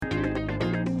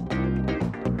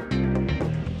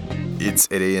It's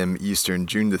 8 a.m. Eastern,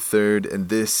 June the 3rd, and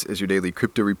this is your daily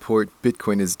crypto report.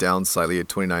 Bitcoin is down slightly at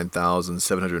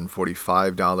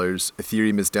 $29,745.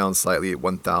 Ethereum is down slightly at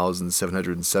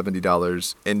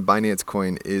 $1,770, and Binance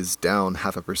Coin is down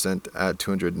 0.5% at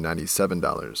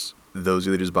 $297. Those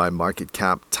are leaders by market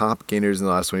cap. Top gainers in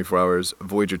the last 24 hours,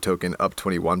 Voyager token up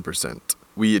 21%.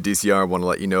 We at DCR want to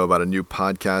let you know about a new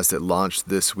podcast that launched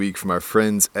this week from our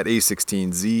friends at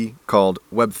A16Z called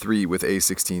Web3 with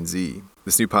A16Z.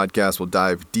 This new podcast will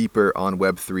dive deeper on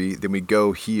Web3 than we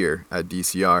go here at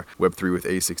DCR. Web3 with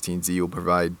A16Z will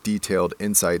provide detailed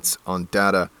insights on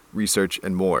data, research,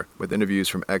 and more, with interviews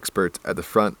from experts at the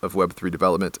front of Web3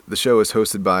 development. The show is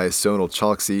hosted by Sonal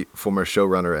Chalksi, former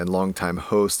showrunner and longtime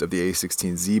host of the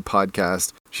A16Z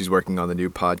podcast. She's working on the new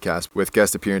podcast with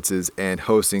guest appearances and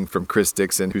hosting from Chris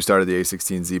Dixon, who started the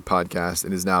A16Z podcast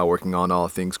and is now working on all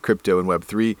things crypto and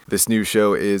Web3. This new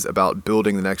show is about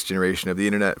building the next generation of the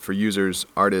internet for users,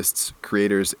 artists,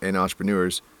 creators, and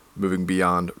entrepreneurs, moving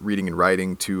beyond reading and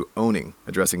writing to owning,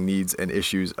 addressing needs and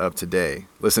issues of today.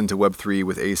 Listen to Web3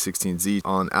 with A16Z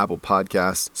on Apple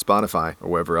Podcasts, Spotify, or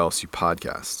wherever else you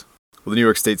podcast. Well, the New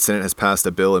York State Senate has passed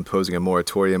a bill imposing a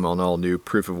moratorium on all new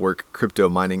proof-of-work crypto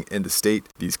mining in the state.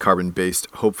 These carbon-based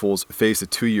hopefuls face a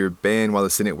 2-year ban while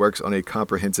the Senate works on a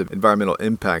comprehensive environmental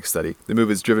impact study. The move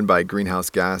is driven by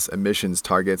greenhouse gas emissions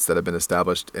targets that have been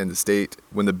established in the state.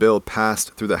 When the bill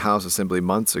passed through the House Assembly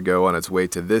months ago on its way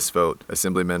to this vote,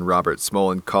 Assemblyman Robert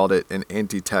Smolin called it an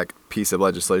anti-tech piece of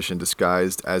legislation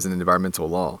disguised as an environmental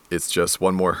law. It's just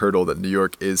one more hurdle that New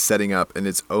York is setting up in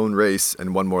its own race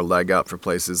and one more leg up for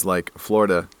places like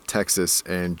Florida, Texas,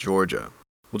 and Georgia.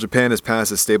 Well, Japan has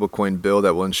passed a stablecoin bill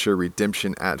that will ensure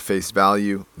redemption at face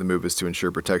value. The move is to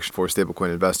ensure protection for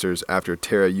stablecoin investors after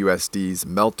Terra USD's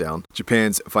meltdown.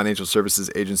 Japan's Financial Services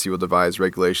Agency will devise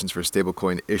regulations for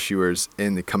stablecoin issuers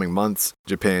in the coming months.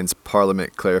 Japan's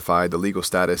parliament clarified the legal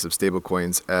status of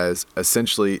stablecoins as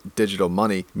essentially digital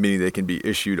money, meaning they can be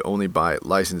issued only by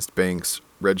licensed banks,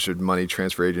 registered money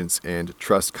transfer agents, and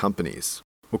trust companies.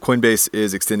 Well, Coinbase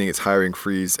is extending its hiring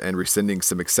freeze and rescinding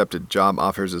some accepted job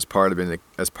offers as part of an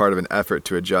effort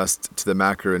to adjust to the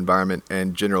macro environment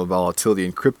and general volatility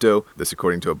in crypto. This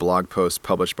according to a blog post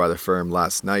published by the firm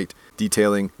last night,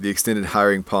 detailing the extended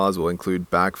hiring pause will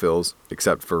include backfills,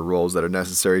 except for roles that are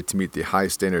necessary to meet the high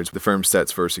standards the firm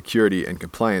sets for security and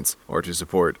compliance or to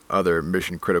support other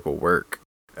mission-critical work.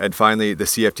 And finally, the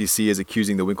CFTC is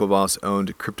accusing the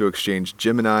Winklevoss-owned crypto exchange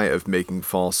Gemini of making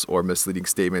false or misleading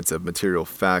statements of material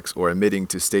facts or omitting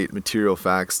to state material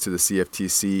facts to the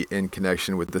CFTC in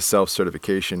connection with the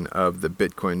self-certification of the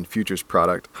Bitcoin futures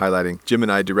product, highlighting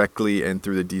Gemini directly and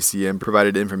through the DCM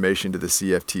provided information to the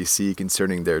CFTC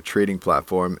concerning their trading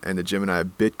platform and the Gemini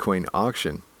Bitcoin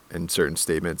auction, and certain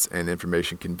statements and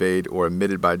information conveyed or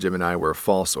omitted by Gemini were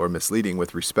false or misleading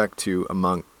with respect to,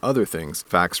 among other things,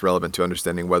 facts relevant to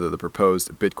understanding whether the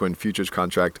proposed Bitcoin futures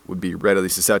contract would be readily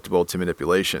susceptible to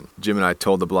manipulation. Gemini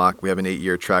told the block, "We have an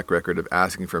 8-year track record of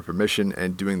asking for permission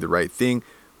and doing the right thing.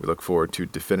 We look forward to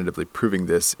definitively proving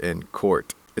this in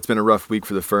court." It's been a rough week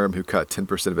for the firm, who cut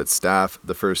 10% of its staff,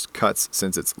 the first cuts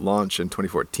since its launch in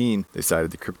 2014. They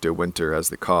cited the crypto winter as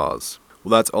the cause.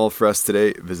 Well, that's all for us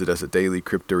today. Visit us at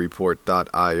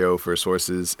dailycryptoreport.io for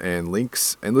sources and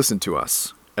links, and listen to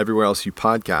us everywhere else you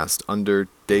podcast under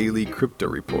Daily Crypto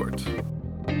Report.